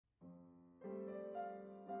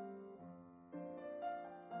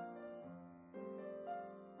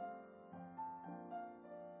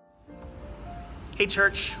Hey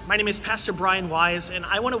church, my name is Pastor Brian Wise, and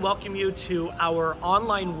I want to welcome you to our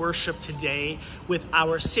online worship today with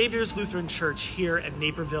our Saviour's Lutheran Church here at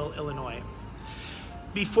Naperville, Illinois.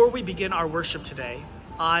 Before we begin our worship today,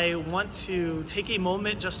 I want to take a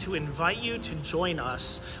moment just to invite you to join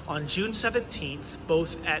us on June 17th,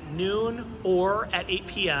 both at noon or at 8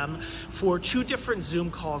 p.m. for two different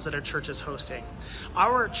Zoom calls that our church is hosting.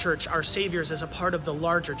 Our church, our Saviour's, is a part of the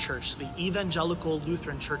larger church, the Evangelical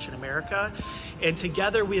Lutheran Church in America, and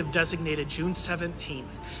together we have designated June 17th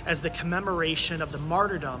as the commemoration of the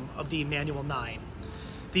martyrdom of the Emmanuel 9.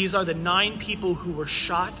 These are the 9 people who were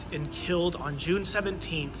shot and killed on June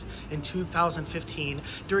 17th in 2015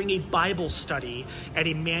 during a Bible study at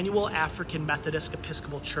Emmanuel African Methodist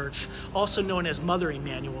Episcopal Church, also known as Mother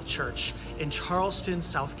Emanuel Church, in Charleston,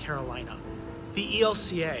 South Carolina. The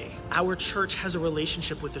ELCA, our church, has a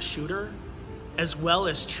relationship with the shooter, as well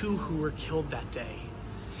as 2 who were killed that day.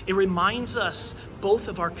 It reminds us both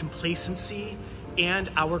of our complacency and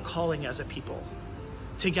our calling as a people.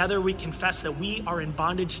 Together we confess that we are in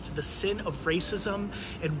bondage to the sin of racism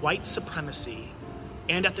and white supremacy,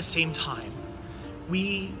 and at the same time,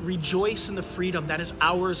 we rejoice in the freedom that is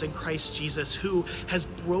ours in Christ Jesus, who has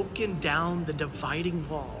broken down the dividing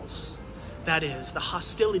walls, that is, the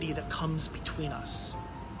hostility that comes between us.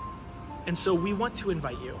 And so we want to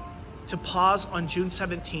invite you to pause on June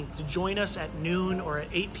 17th, to join us at noon or at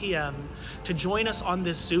 8 p.m., to join us on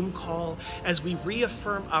this Zoom call as we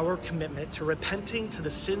reaffirm our commitment to repenting to the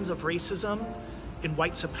sins of racism and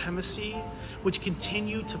white supremacy, which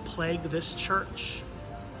continue to plague this church,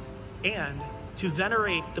 and to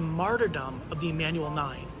venerate the martyrdom of the Emmanuel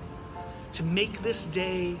 9, to make this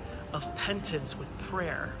day of penance with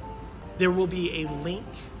prayer. There will be a link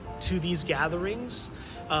to these gatherings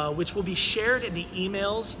which will be shared in the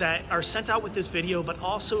emails that are sent out with this video, but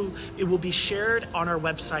also it will be shared on our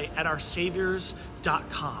website at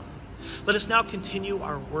oursaviors.com. Let us now continue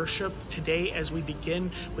our worship today as we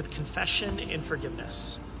begin with confession and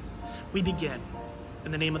forgiveness. We begin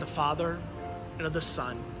in the name of the Father, and of the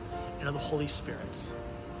Son, and of the Holy Spirit.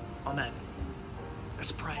 Amen.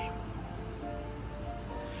 Let's pray.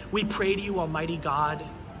 We pray to you, Almighty God,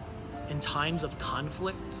 in times of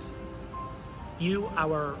conflict. You,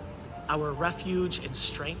 our refuge and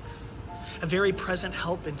strength, a very present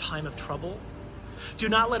help in time of trouble. Do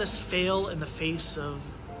not let us fail in the face of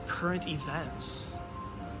current events.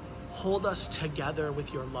 Hold us together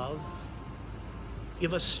with your love.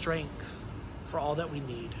 Give us strength for all that we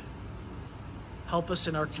need. Help us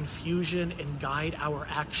in our confusion and guide our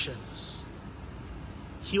actions.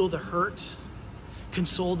 Heal the hurt,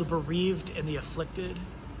 console the bereaved and the afflicted,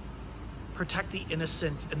 protect the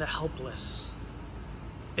innocent and the helpless,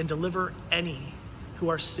 and deliver any who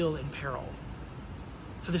are still in peril.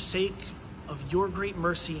 For the sake of your great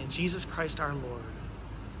mercy in Jesus Christ our Lord.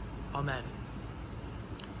 Amen.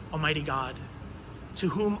 Almighty God,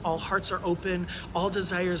 to whom all hearts are open, all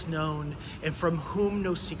desires known, and from whom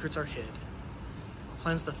no secrets are hid,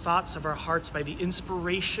 cleanse the thoughts of our hearts by the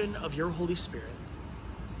inspiration of your Holy Spirit,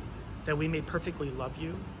 that we may perfectly love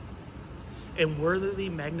you and worthily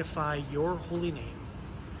magnify your holy name,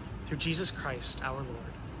 through Jesus Christ our Lord.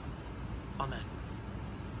 Amen.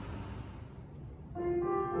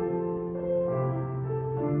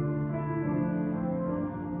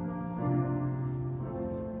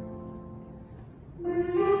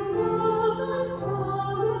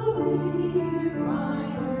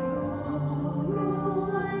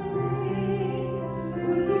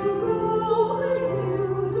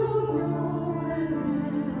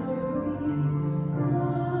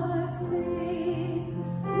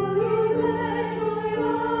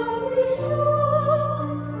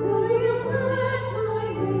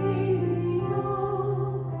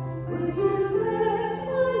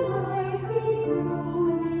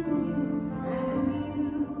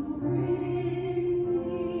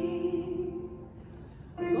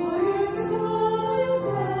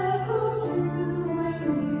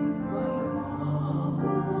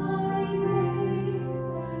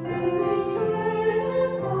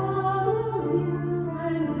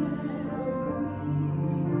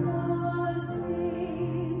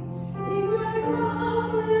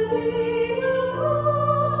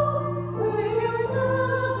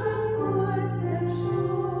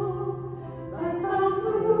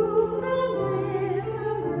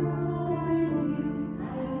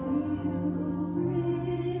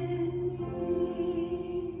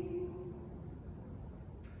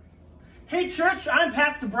 Hey church, I'm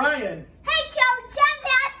Pastor Brian. Hey church, I'm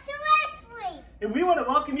Pastor Wesley. And we want to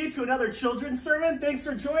welcome you to another children's sermon. Thanks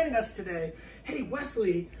for joining us today. Hey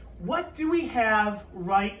Wesley, what do we have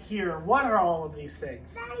right here? What are all of these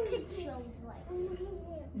things?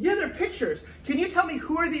 Yeah, they're pictures. Can you tell me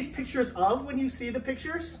who are these pictures of when you see the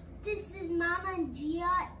pictures? This is Mama and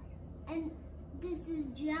Gia, and this is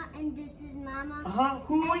Gia, and this is Mama.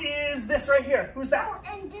 Who is this right here? Who's that?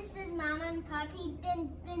 Oh, and this is Mama and Papi.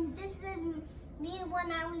 Then this is me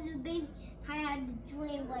when I was a baby. I had a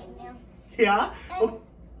dream right now. Yeah?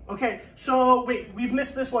 Okay, so wait, we've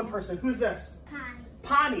missed this one person. Who's this?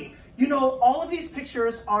 Pani. You know, all of these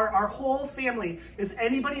pictures are our whole family. Is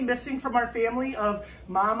anybody missing from our family of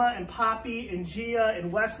Mama and Papi and Gia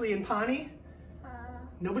and Wesley and Pani?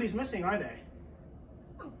 Nobody's missing, are they?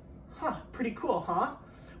 Huh, pretty cool, huh?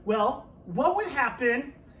 Well, what would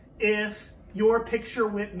happen if your picture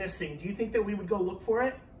went missing? Do you think that we would go look for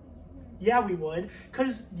it? Yeah, we would,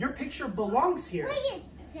 because your picture belongs here.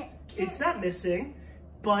 It's not missing,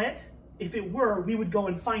 but if it were, we would go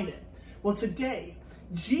and find it. Well, today,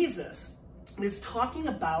 Jesus is talking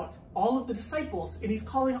about all of the disciples, and he's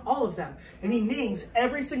calling all of them, and he names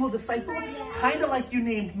every single disciple, kind of like you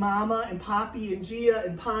named Mama and Papi and Gia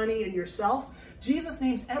and Pani and yourself. Jesus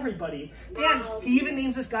names everybody, and he even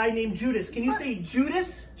names this guy named Judas. Can you say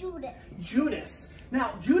Judas? Judas.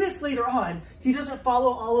 Now, Judas later on, he doesn't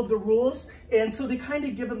follow all of the rules, and so they kind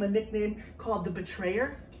of give him a nickname called the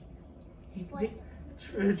Betrayer.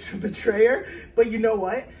 Betrayer, but you know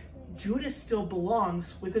what? Judas still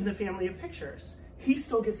belongs within the family of pictures. He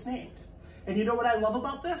still gets named. And you know what I love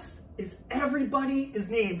about this? Is everybody is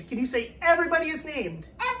named. Can you say everybody is named?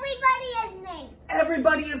 Everybody is named.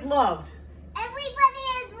 Everybody is loved. Everybody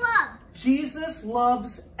is loved. Jesus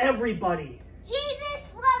loves everybody. Jesus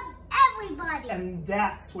loves everybody. And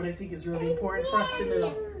that's what I think is really important for us to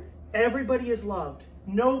know. Everybody is loved.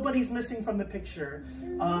 Nobody's missing from the picture.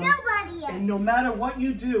 Nobody is. And no matter what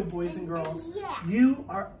you do, boys and girls, you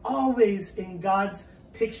are always in God's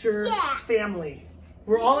picture family.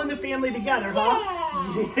 We're all in the family together,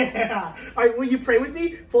 huh? Yeah. All right, will you pray with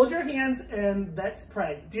me? Fold your hands and let's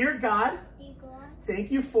pray. Dear God,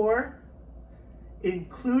 thank you for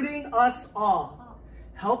including us all.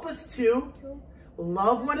 Help us to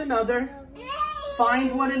love one another,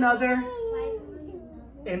 find one another,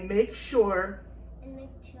 and make sure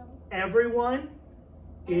everyone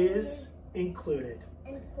is included.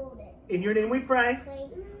 In your name we pray.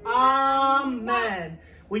 Amen.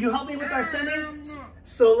 Will you help me with our sending?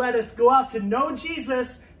 So let us go out to know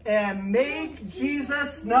Jesus and make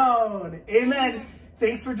Jesus known. Amen.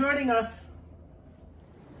 Thanks for joining us.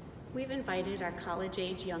 We've invited our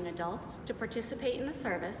college-age young adults to participate in the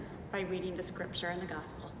service by reading the scripture and the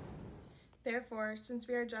gospel. Therefore, since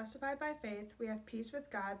we are justified by faith, we have peace with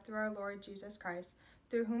God through our Lord Jesus Christ,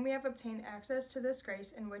 through whom we have obtained access to this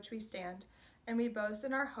grace in which we stand, and we boast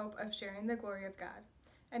in our hope of sharing the glory of God.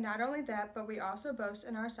 And not only that, but we also boast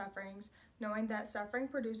in our sufferings, knowing that suffering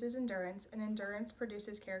produces endurance, and endurance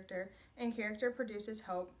produces character, and character produces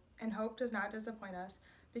hope, and hope does not disappoint us,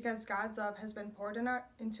 because God's love has been poured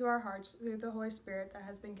into our hearts through the Holy Spirit that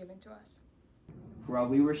has been given to us. For while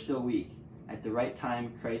we were still weak, at the right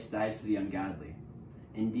time Christ died for the ungodly.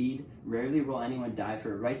 Indeed, rarely will anyone die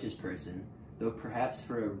for a righteous person, though perhaps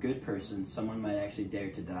for a good person someone might actually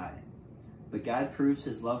dare to die. But God proves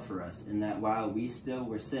his love for us in that while we still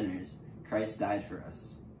were sinners, Christ died for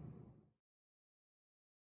us.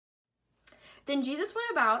 Then Jesus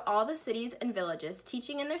went about all the cities and villages,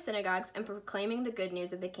 teaching in their synagogues and proclaiming the good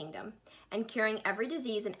news of the kingdom, and curing every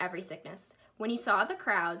disease and every sickness. When he saw the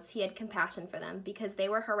crowds, he had compassion for them, because they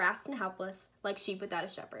were harassed and helpless, like sheep without a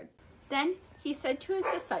shepherd. Then he said to his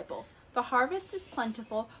disciples, "The harvest is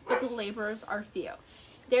plentiful, but the laborers are few.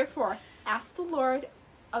 Therefore, ask the Lord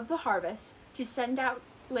of the harvest to send out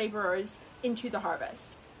laborers into the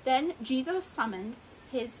harvest." Then Jesus summoned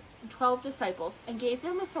his 12 disciples and gave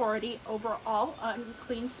them authority over all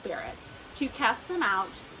unclean spirits to cast them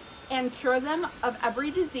out and cure them of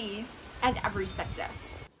every disease and every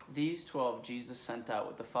sickness. These 12 Jesus sent out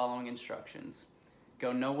with the following instructions.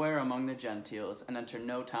 Go nowhere among the Gentiles and enter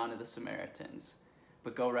no town of the Samaritans,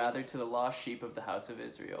 but go rather to the lost sheep of the house of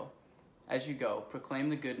Israel. As you go, proclaim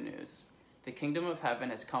the good news. The kingdom of heaven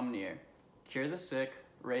has come near. Cure the sick,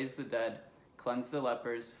 raise the dead, cleanse the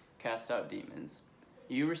lepers, cast out demons.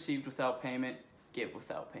 You received without payment, give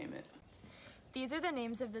without payment. These are the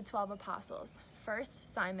names of the 12 apostles.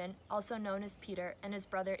 First, Simon, also known as Peter, and his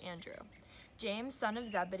brother Andrew. James, son of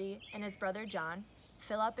Zebedee, and his brother John.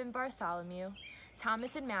 Philip and Bartholomew.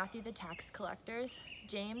 Thomas and Matthew, the tax collectors.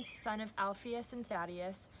 James, son of Alphaeus and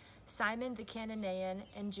Thaddeus. Simon the Cananean,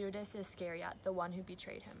 and Judas Iscariot, the one who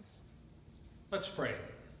betrayed him. Let's pray.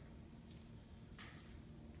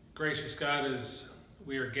 Gracious God, as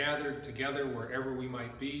we are gathered together wherever we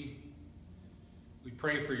might be. We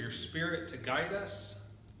pray for your Spirit to guide us,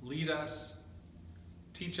 lead us,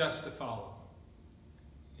 teach us to follow.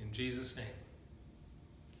 In Jesus' name,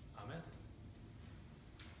 amen.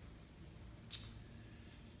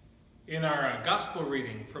 In our gospel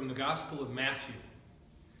reading from the Gospel of Matthew,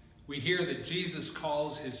 we hear that Jesus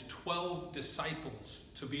calls his 12 disciples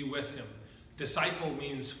to be with him. Disciple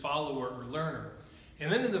means follower or learner.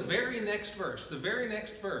 And then in the very next verse,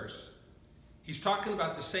 he's talking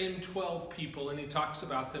about the same 12 people, and he talks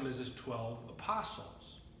about them as his 12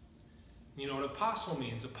 apostles. You know what apostle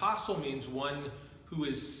means? Apostle means one who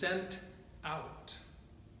is sent out.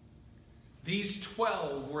 These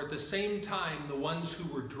 12 were at the same time the ones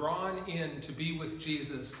who were drawn in to be with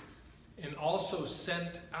Jesus and also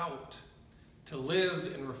sent out to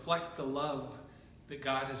live and reflect the love that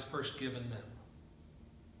God has first given them.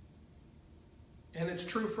 And it's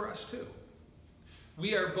true for us too.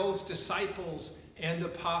 We are both disciples and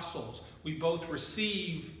apostles. We both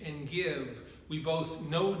receive and give. We both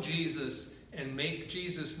know Jesus and make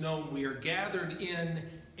Jesus known. We are gathered in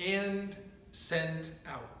and sent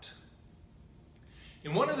out.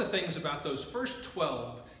 And one of the things about those first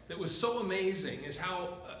 12 that was so amazing is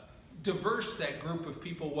how diverse that group of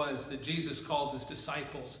people was that Jesus called his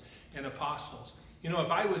disciples and apostles. You know,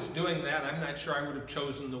 if I was doing that, I'm not sure I would have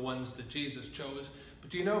chosen the ones that Jesus chose.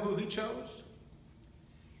 But do you know who he chose?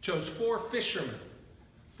 He chose 4 fishermen.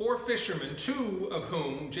 4 fishermen, 2 of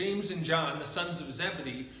whom, James and John, the sons of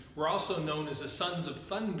Zebedee, were also known as the sons of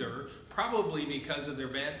thunder, probably because of their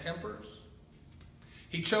bad tempers.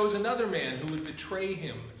 He chose another man who would betray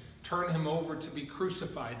him, turn him over to be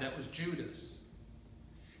crucified. That was Judas.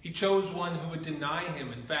 He chose one who would deny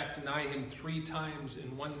him, in fact, deny him 3 times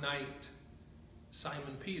in one night.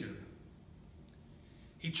 Simon Peter.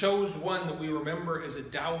 He chose one that we remember as a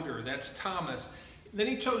doubter, that's Thomas. Then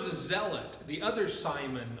he chose a zealot, the other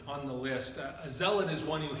Simon on the list. A zealot is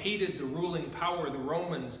one who hated the ruling power, the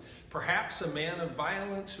Romans, perhaps a man of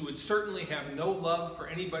violence who would certainly have no love for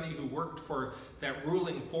anybody who worked for that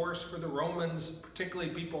ruling force for the Romans,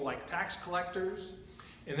 particularly people like tax collectors.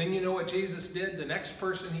 And then you know what Jesus did? The next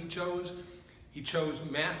person he chose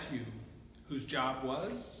Matthew, whose job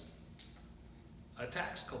was a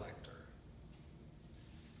tax collector.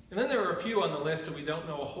 And then there are a few on the list that we don't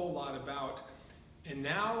know a whole lot about. And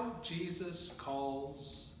now Jesus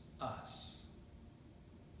calls us,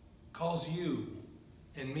 calls you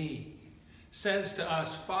and me, says to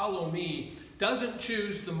us, follow me, doesn't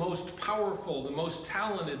choose the most powerful, the most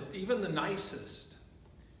talented, even the nicest.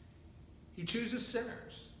 He chooses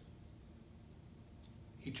sinners.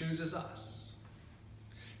 He chooses us.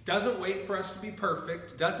 Doesn't wait for us to be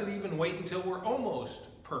perfect, doesn't even wait until we're almost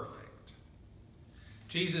perfect.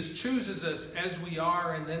 Jesus chooses us as we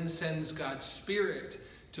are and then sends God's Spirit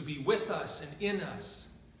to be with us and in us,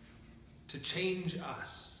 to change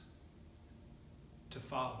us, to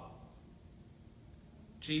follow.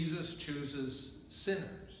 Jesus chooses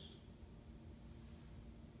sinners.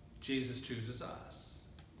 Jesus chooses us.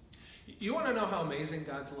 You want to know how amazing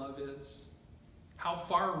God's love is? How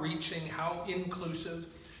far-reaching, how inclusive?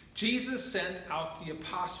 Jesus sent out the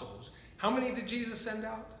apostles. How many did Jesus send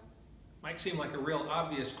out? Might seem like a real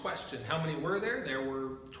obvious question. How many were there? There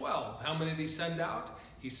were 12. How many did he send out?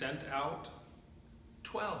 He sent out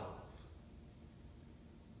 12.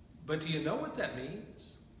 But do you know what that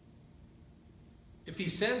means? If he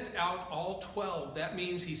sent out all 12, that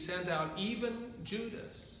means he sent out even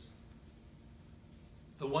Judas,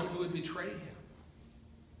 the one who would betray him.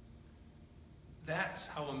 That's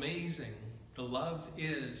how amazing the love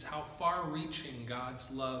is, how far-reaching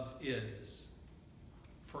God's love is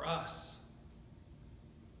for us,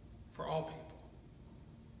 for all people.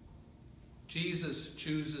 Jesus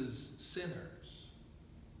chooses sinners.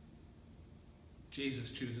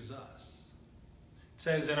 Jesus chooses us. It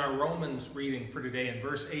says in our Romans reading for today in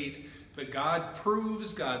verse 8, but God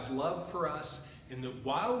proves God's love for us in that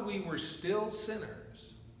while we were still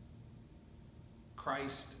sinners,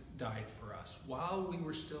 Christ died for us. While we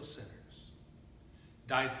were still sinners.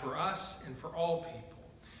 Died for us and for all people.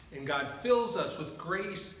 And God fills us with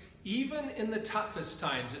grace even in the toughest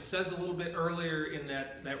times. It says a little bit earlier in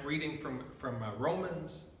that reading from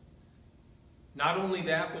Romans. Not only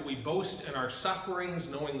that, but we boast in our sufferings,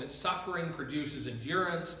 knowing that suffering produces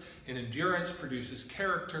endurance, and endurance produces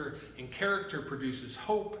character, and character produces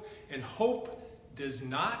hope, and hope does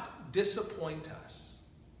not disappoint us,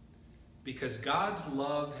 because God's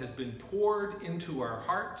love has been poured into our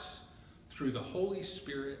hearts through the Holy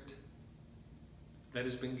Spirit that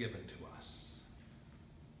has been given to us.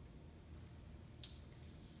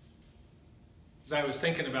 As I was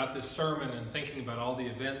thinking about this sermon and thinking about all the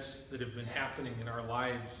events that have been happening in our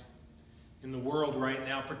lives, in the world right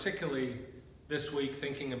now, particularly this week,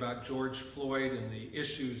 thinking about George Floyd and the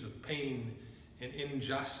issues of pain and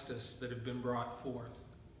injustice that have been brought forth.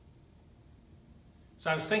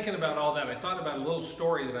 So I was thinking about all that. I thought about a little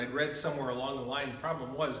story that I'd read somewhere along the line. The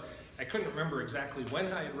problem was I couldn't remember exactly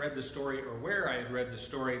when I had read the story or where I had read the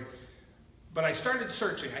story. But I started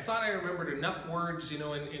searching. I thought I remembered enough words, in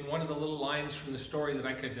one of the little lines from the story that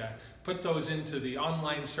I could put those into the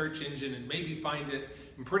online search engine and maybe find it.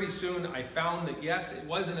 And pretty soon I found that, yes, it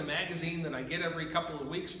was in a magazine that I get every couple of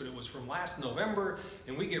weeks, but it was from last November,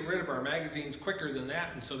 and we get rid of our magazines quicker than that,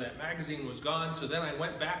 and so that magazine was gone. So then I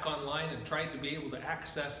went back online and tried to be able to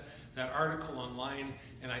access that article online,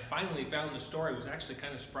 and I finally found the story. I was actually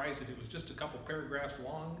kind of surprised that it was just a couple paragraphs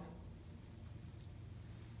long.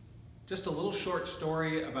 Just a little short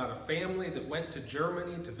story about a family that went to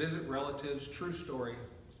Germany to visit relatives, true story.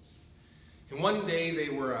 And one day they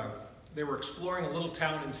were exploring a little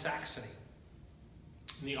town in Saxony.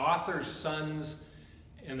 And the author's sons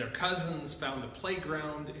and their cousins found a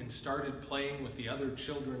playground and started playing with the other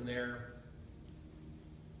children there.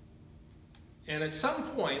 And at some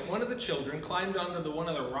point, one of the children climbed onto one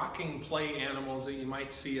of the rocking play animals that you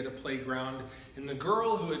might see at a playground, and the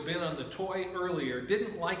girl who had been on the toy earlier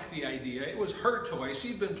didn't like the idea. It was her toy.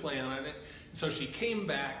 She'd been playing on it, so she came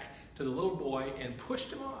back to the little boy and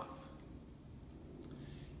pushed him off.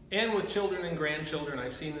 And with children and grandchildren,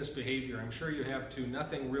 I've seen this behavior. I'm sure you have too.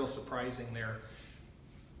 Nothing real surprising there.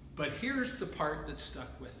 But here's the part that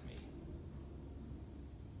stuck with me.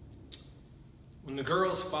 When the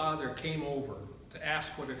girl's father came over to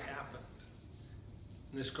ask what had happened,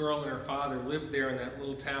 and this girl and her father lived there in that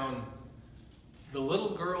little town, the little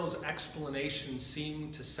girl's explanation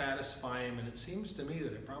seemed to satisfy him, and it seems to me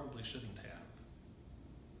that it probably shouldn't have.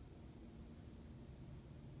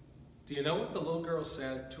 Do you know what the little girl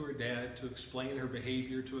said to her dad to explain her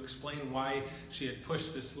behavior, to explain why she had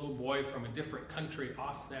pushed this little boy from a different country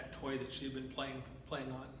off that toy that she had been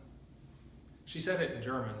playing on? She said it in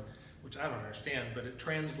German, which I don't understand, but it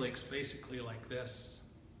translates basically like this: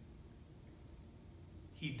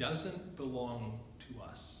 he doesn't belong to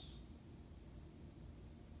us.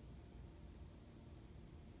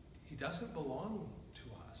 He doesn't belong to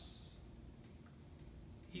us.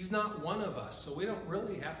 He's not one of us, so we don't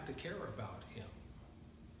really have to care about him.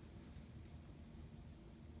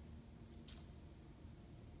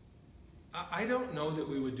 I don't know that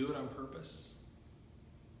we would do it on purpose.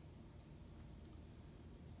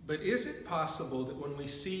 But is it possible that when we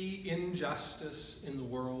see injustice in the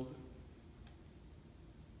world,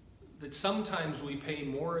 that sometimes we pay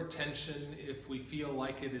more attention if we feel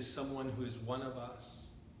like it is someone who is one of us,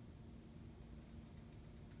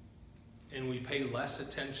 and we pay less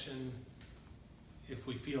attention if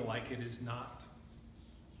we feel like it is not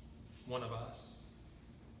one of us?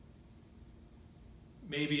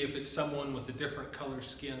 Maybe if it's someone with a different color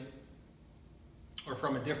skin, or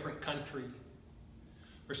from a different country,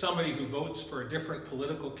 or somebody who votes for a different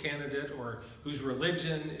political candidate, or whose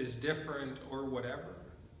religion is different, or whatever.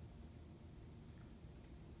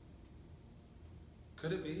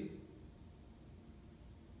 Could it be?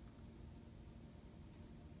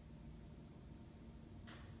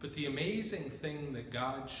 But the amazing thing that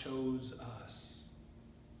God shows us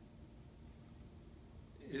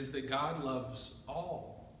is that God loves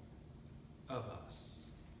all of us.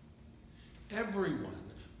 Everyone.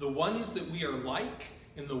 The ones that we are like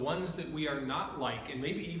and the ones that we are not like, and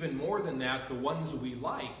maybe even more than that, the ones we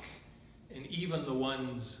like and even the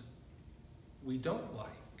ones we don't like.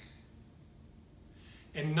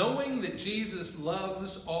 And knowing that Jesus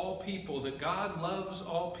loves all people, that God loves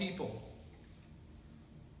all people,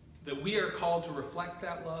 that we are called to reflect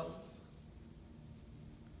that love,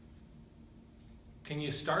 can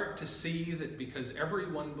you start to see that because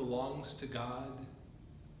everyone belongs to God,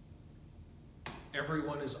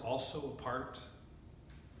 everyone is also a part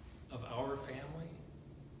of our family?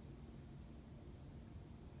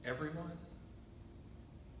 Everyone?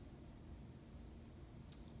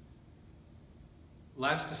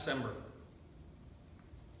 Last December,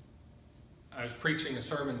 I was preaching a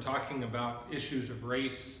sermon talking about issues of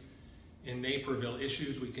race in Naperville,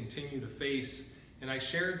 issues we continue to face, and I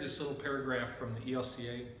shared this little paragraph from the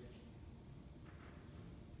ELCA.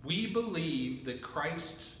 We believe that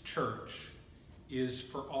Christ's church is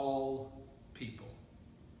for all people.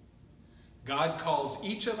 God calls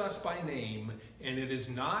each of us by name, and it is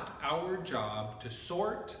not our job to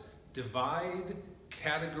sort, divide,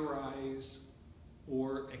 categorize,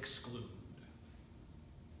 or exclude.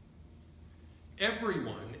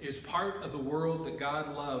 Everyone is part of the world that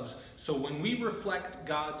God loves. So when we reflect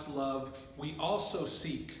God's love, we also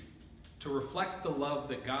seek to reflect the love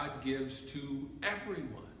that God gives to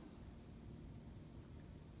everyone.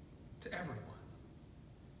 To everyone.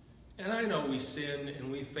 And I know we sin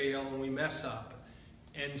and we fail and we mess up.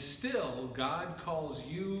 And still, God calls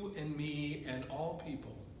you and me and all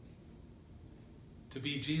people to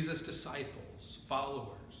be Jesus' disciples,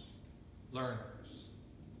 followers, learners,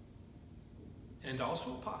 and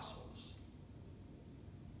also apostles,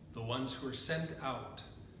 the ones who are sent out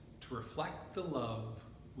to reflect the love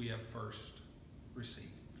we have first received.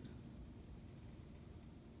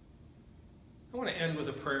 I want to end with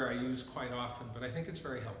a prayer I use quite often, but I think it's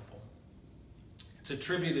very helpful. It's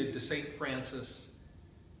attributed to St. Francis.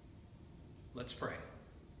 Let's pray.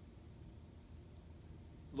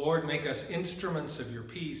 Lord, make us instruments of your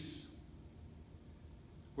peace.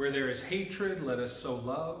 Where there is hatred, let us sow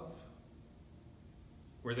love.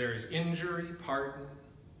 Where there is injury, pardon.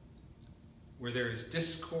 Where there is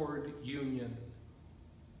discord, union.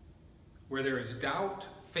 Where there is doubt,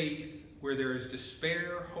 faith. Where there is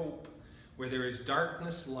despair, hope. Where there is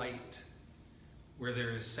darkness, light. Where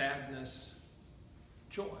there is sadness,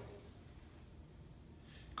 joy.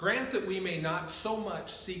 Grant that we may not so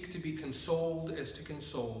much seek to be consoled as to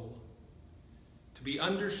console, to be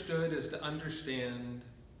understood as to understand,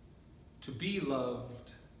 to be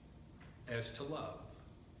loved as to love.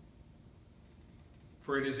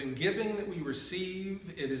 For it is in giving that we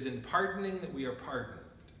receive, it is in pardoning that we are pardoned,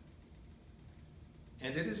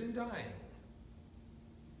 and it is in dying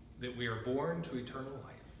that we are born to eternal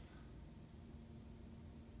life.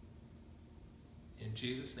 In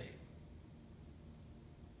Jesus' name.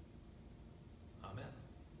 Amen.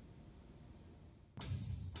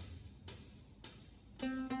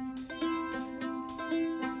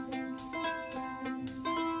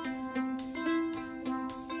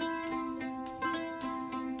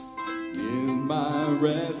 In my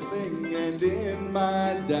wrestling and in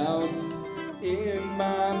my doubts, in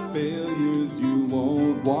my failures, you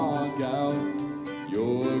won't walk out.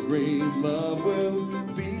 Your great love will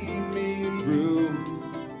lead me through.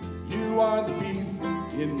 You are the peace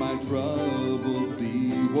in my troubled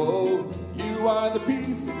sea. Whoa, you are the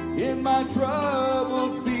peace in my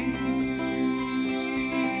troubled sea.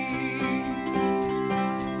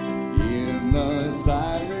 In the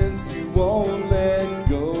silence, you won't let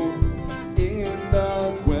go. In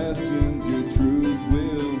the questions, your truth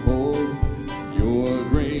will hold. Your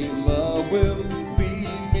great love will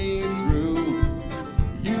lead me through.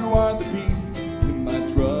 You are the peace in my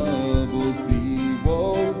troubled sea.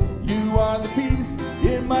 Whoa, you are the peace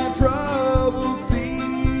in my troubled sea.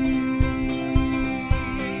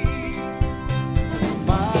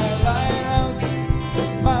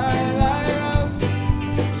 My lighthouse,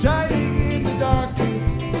 shining in the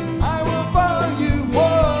darkness, I will follow you.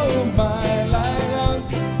 Whoa, my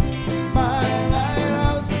lighthouse,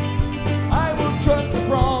 I will trust the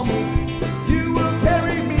promise. You will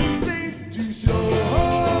carry me safe to shore,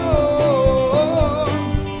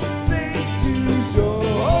 safe to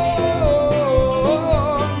shore,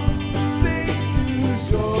 safe to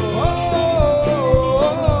shore,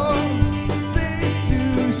 safe to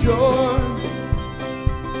shore.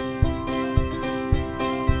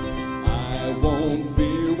 I won't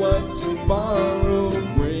fear what tomorrow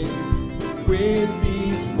brings. With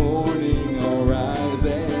each morning I'll rise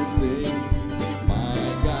and sing. My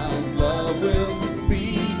God's love will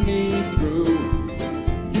lead me through.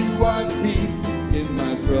 You are the peace in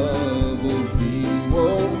my troubled sea.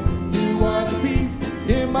 Whoa, you are the peace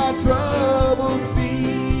in my troubled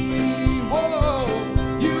sea. Whoa,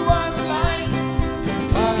 you are the light,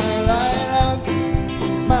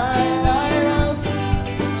 my lighthouse,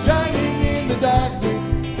 shining in the darkness.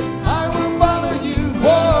 I will follow you.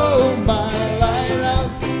 Whoa, my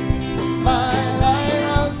lighthouse,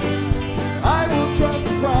 I will trust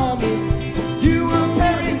the promise. You will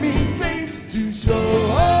carry me safe to shore,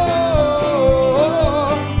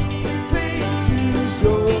 safe to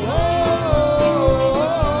shore,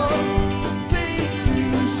 safe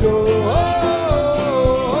to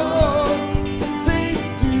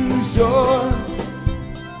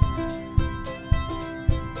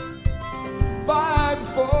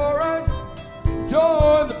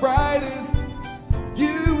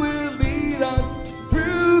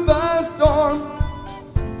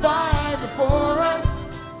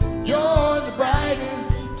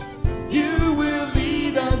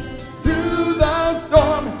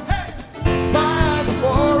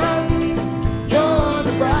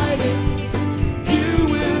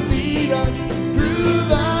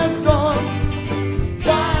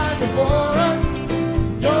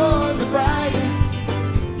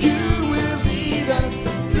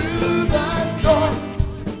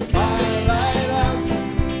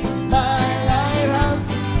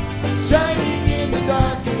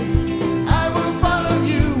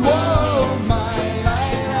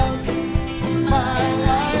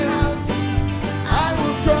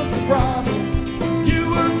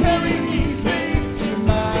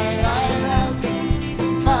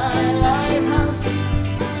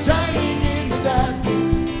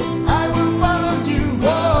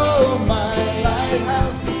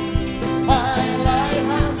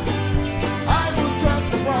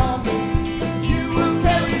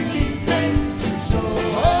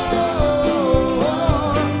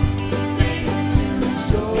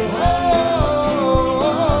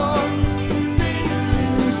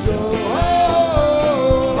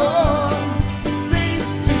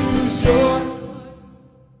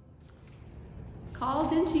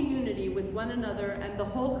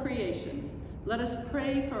creation, let us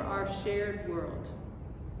pray for our shared world.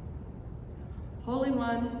 Holy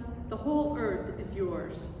One, the whole earth is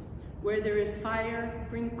yours. Where there is fire,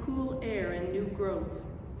 bring cool air and new growth.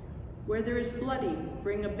 Where there is flooding,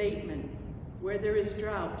 bring abatement. Where there is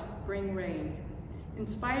drought, bring rain.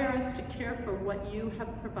 Inspire us to care for what you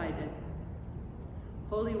have provided.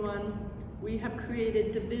 Holy One, we have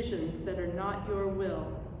created divisions that are not your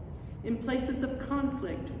will. In places of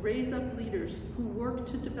conflict, raise up leaders who work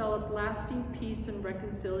to develop lasting peace and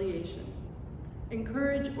reconciliation.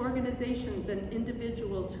 Encourage organizations and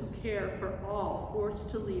individuals who care for all forced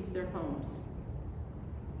to leave their homes.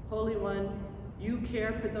 Holy One, you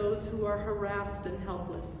care for those who are harassed and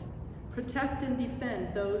helpless. Protect and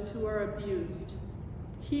defend those who are abused.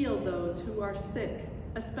 Heal those who are sick,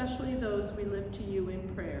 especially those we lift to you in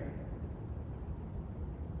prayer.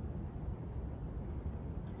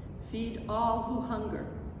 Feed all who hunger.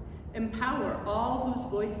 Empower all whose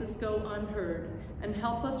voices go unheard, and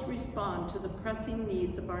help us respond to the pressing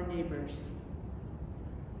needs of our neighbors.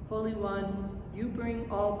 Holy One, you bring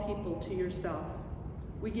all people to yourself.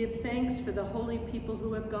 We give thanks for the holy people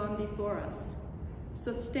who have gone before us.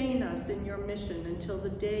 Sustain us in your mission until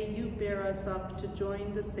the day you bear us up to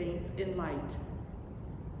join the saints in light.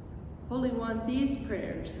 Holy One, these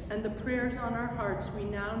prayers and the prayers on our hearts we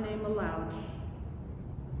now name aloud,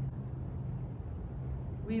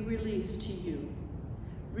 we release to you.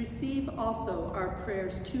 Receive also our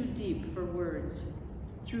prayers too deep for words.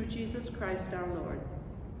 Through Jesus Christ our Lord.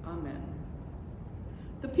 Amen.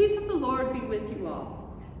 The peace of the Lord be with you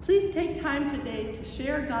all. Please take time today to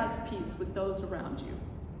share God's peace with those around you.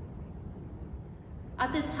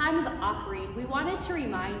 At this time of the offering, we wanted to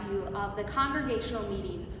remind you of the congregational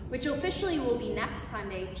meeting, which officially will be next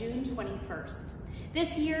Sunday, June 21st.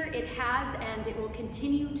 This year it has and it will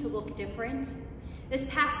continue to look different. This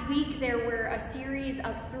past week, there were a series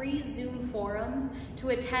of 3 Zoom forums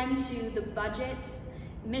to attend to the budgets,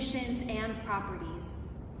 missions, and properties.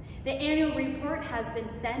 The annual report has been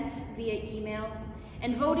sent via email,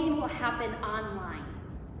 and voting will happen online.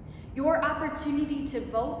 Your opportunity to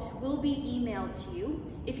vote will be emailed to you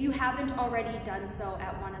if you haven't already done so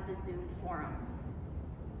at one of the Zoom forums.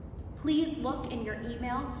 Please look in your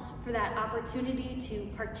email for that opportunity to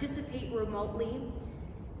participate remotely.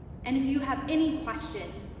 And if you have any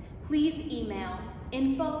questions, please email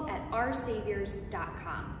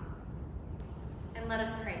info@oursaviors.com. And let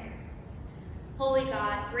us pray. Holy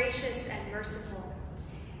God, gracious and merciful,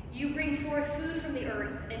 you bring forth food from the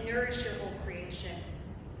earth and nourish your whole creation.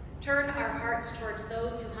 Turn our hearts towards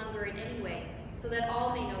those who hunger in any way, so that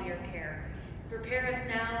all may know your care. Prepare us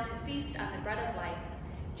now to feast on the bread of life,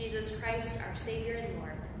 Jesus Christ, our Savior and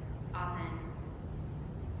Lord. Amen.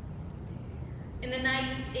 In the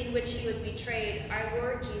night in which he was betrayed, our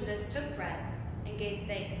Lord Jesus took bread and gave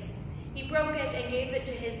thanks. He broke it and gave it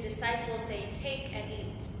to his disciples, saying, "Take and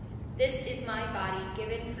eat. This is my body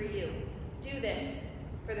given for you. Do this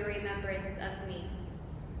for the remembrance of me."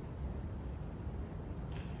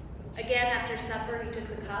 Again, after supper, he took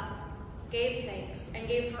the cup, gave thanks, and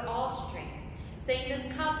gave for all to drink, saying, "This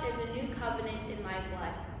cup is a new covenant in my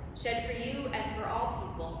blood, shed for you and for all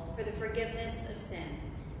people for the forgiveness of sin.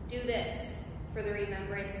 Do this for the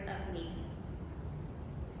remembrance of me."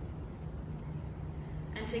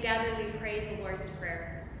 And together we pray the Lord's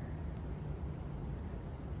Prayer.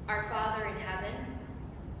 Our Father in heaven,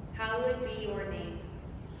 hallowed be your name.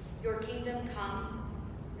 Your kingdom come,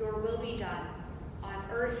 your will be done, on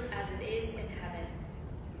earth as it is in heaven.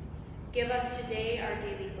 Give us today our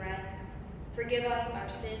daily bread. Forgive us our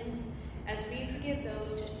sins, as we forgive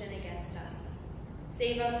those who sin against us.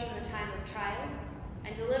 Save us from the time of trial,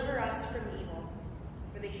 and deliver us from evil.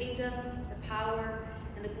 For the kingdom, the power,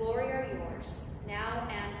 and the glory are yours, now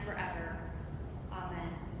and forever.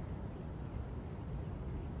 Amen.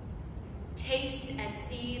 Taste and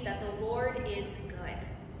see that the Lord is good.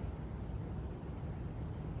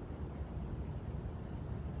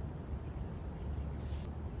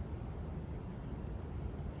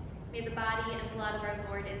 May the body and blood of our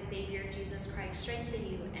Lord and Savior Jesus Christ strengthen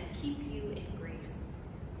you and keep you in grace.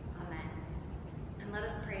 Amen. And let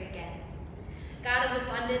us pray again. God of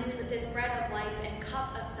abundance, with this bread of life and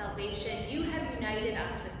cup of salvation, you have united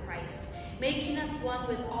us with Christ, making us one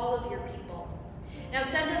with all of your people. Now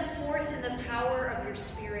send us forth in the power of your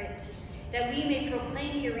Spirit, that we may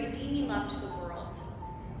proclaim your redeeming love to the world,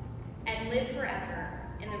 and live forever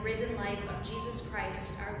in the risen life of Jesus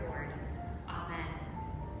Christ our Lord. Amen.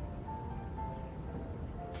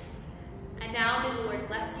 And now may the Lord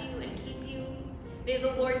bless you and keep you. May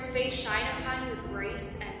the Lord's face shine upon you with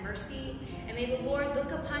grace and mercy, and may the Lord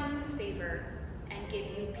look upon you with favor and give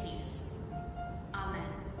you peace. Amen.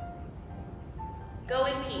 Go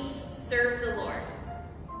in peace. Serve the Lord.